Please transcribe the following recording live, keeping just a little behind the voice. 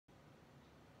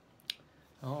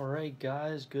All right,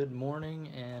 guys, good morning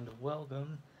and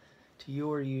welcome to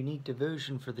your unique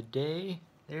devotion for the day.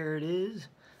 There it is.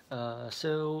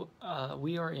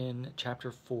 We are in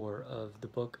chapter 4 of the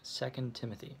book Second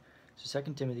Timothy. So,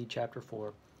 Second Timothy, chapter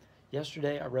 4.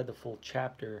 Yesterday, I read the full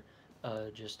chapter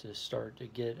just to start to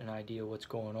get an idea of what's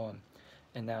going on.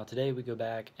 And now today we go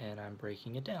back and I'm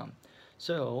breaking it down.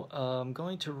 So, I'm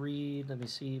going to read, let me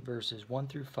see, verses 1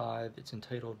 through 5. It's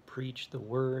entitled Preach the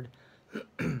Word.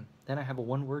 Then I have a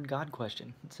one word God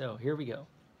question. So here we go.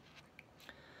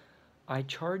 I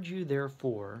charge you,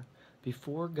 therefore,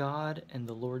 before God and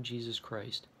the Lord Jesus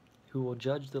Christ, who will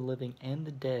judge the living and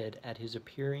the dead at his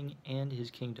appearing and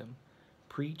his kingdom,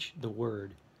 preach the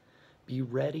word. Be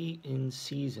ready in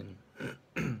season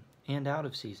and out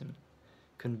of season.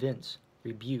 Convince,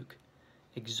 rebuke,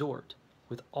 exhort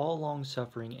with all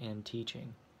longsuffering and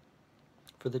teaching.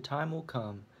 For the time will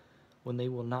come when they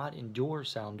will not endure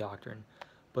sound doctrine,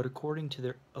 but according to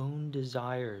their own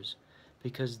desires,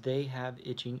 because they have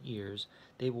itching ears,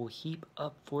 they will heap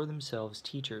up for themselves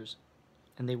teachers,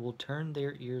 and they will turn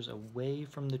their ears away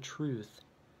from the truth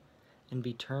and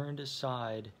be turned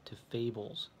aside to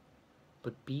fables.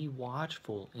 But be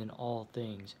watchful in all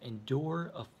things,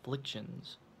 endure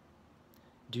afflictions,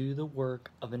 do the work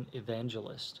of an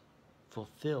evangelist,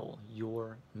 fulfill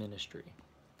your ministry.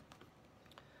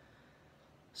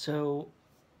 So,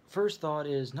 first thought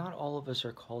is not all of us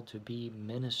are called to be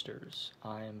ministers.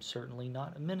 I am certainly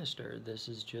not a minister. This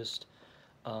is just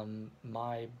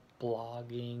my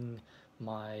blogging,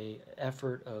 my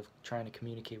effort of trying to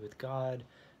communicate with God,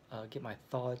 get my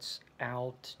thoughts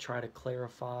out, try to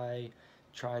clarify,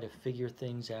 try to figure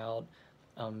things out,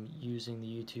 using the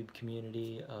YouTube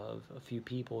community of a few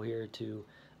people here to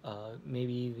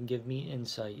maybe even give me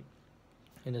insight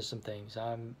into some things.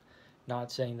 I'm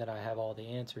not saying that I have all the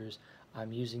answers.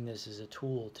 I'm using this as a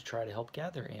tool to try to help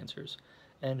gather answers.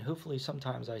 And hopefully,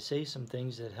 sometimes I say some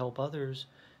things that help others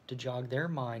to jog their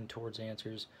mind towards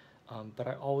answers. But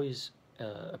I always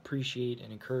appreciate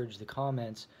and encourage the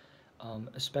comments,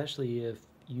 especially if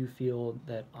you feel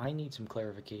that I need some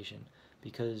clarification,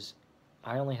 because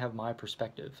I only have my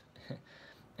perspective.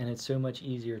 And it's so much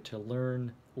easier to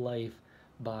learn life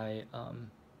by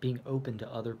being open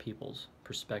to other people's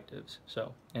perspectives.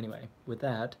 So, anyway, with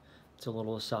that, it's a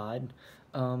little aside.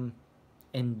 Um,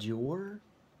 endure?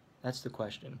 That's the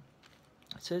question.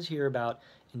 It says here about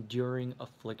enduring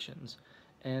afflictions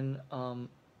and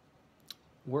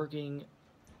working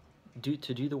to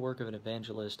do the work of an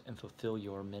evangelist and fulfill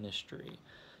your ministry.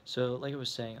 So, like I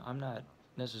was saying, I'm not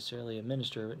necessarily a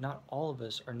minister, but not all of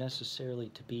us are necessarily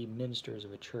to be ministers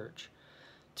of a church,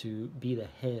 to be the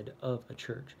head of a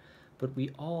church. But we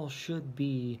all should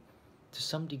be, to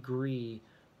some degree,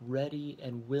 ready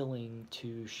and willing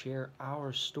to share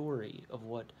our story of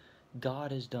what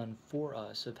God has done for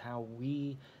us, of how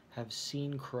we have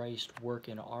seen Christ work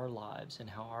in our lives and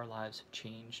how our lives have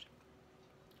changed.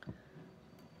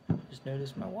 Just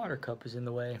noticed my water cup is in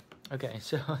the way. Okay,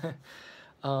 so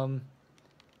um,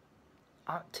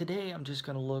 today I'm just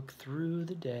going to look through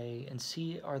the day and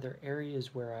see, are there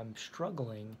areas where I'm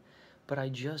struggling, but I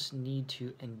just need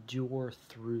to endure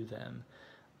through them,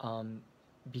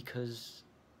 because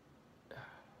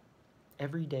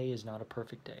every day is not a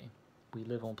perfect day. We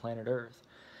live on planet Earth,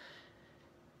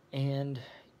 and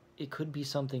it could be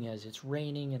something as it's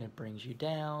raining and it brings you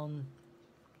down.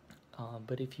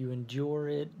 But if you endure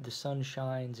it, the sun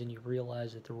shines and you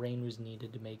realize that the rain was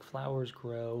needed to make flowers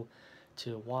grow,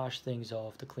 to wash things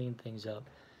off, to clean things up.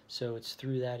 So it's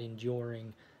through that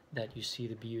enduring that you see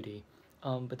the beauty.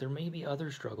 But there may be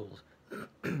other struggles.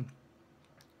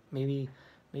 maybe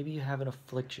maybe you have an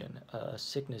affliction, a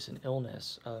sickness, an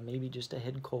illness, maybe just a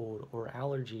head cold or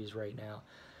allergies right now.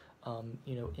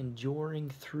 Enduring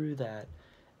through that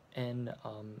and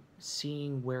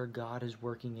seeing where God is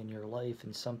working in your life,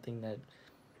 and something that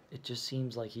it just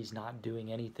seems like He's not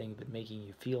doing anything but making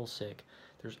you feel sick.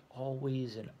 There's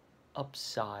always an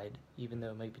upside, even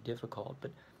though it might be difficult.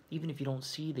 But even if you don't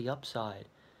see the upside,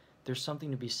 there's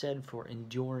something to be said for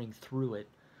enduring through it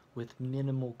with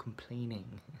minimal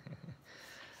complaining.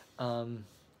 um,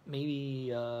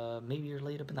 maybe you're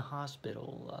laid up in the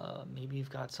hospital. Maybe you've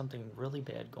got something really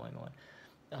bad going on.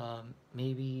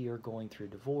 Maybe you're going through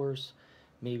divorce.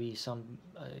 Maybe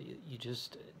you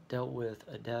just dealt with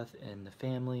a death in the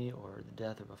family or the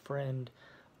death of a friend.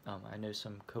 I know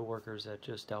some coworkers that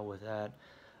just dealt with that.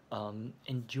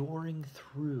 Enduring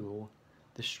through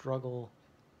the struggle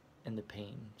and the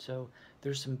pain. So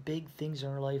there's some big things in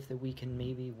our life that we can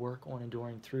maybe work on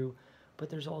enduring through, but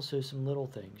there's also some little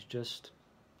things, just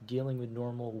dealing with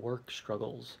normal work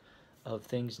struggles, of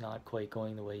things not quite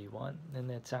going the way you want. And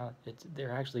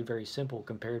they're actually very simple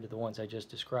compared to the ones I just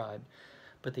described,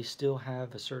 but they still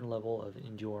have a certain level of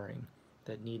enduring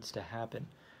that needs to happen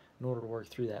in order to work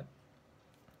through that.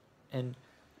 And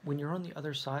when you're on the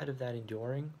other side of that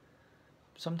enduring,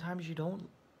 sometimes you don't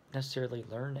necessarily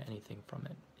learn anything from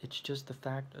it. It's just the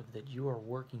fact of that you are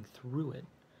working through it.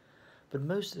 But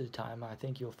most of the time, I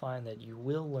think you'll find that you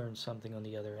will learn something on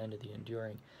the other end of the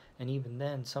enduring, and even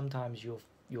then, sometimes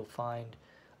you'll find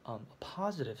a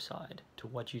positive side to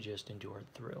what you just endured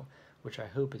through, which I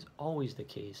hope is always the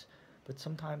case, but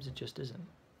sometimes it just isn't.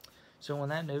 So on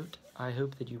that note, I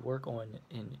hope that you work on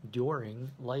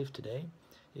enduring life today.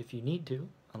 If you need to,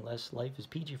 unless life is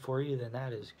peachy for you, then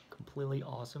that is completely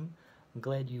awesome. I'm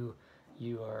glad you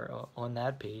are on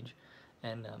that page,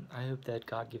 and I hope that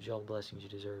God gives you all the blessings you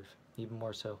deserve, even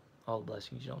more so, all the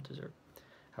blessings you don't deserve.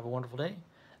 Have a wonderful day,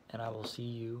 and I will see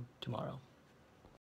you tomorrow.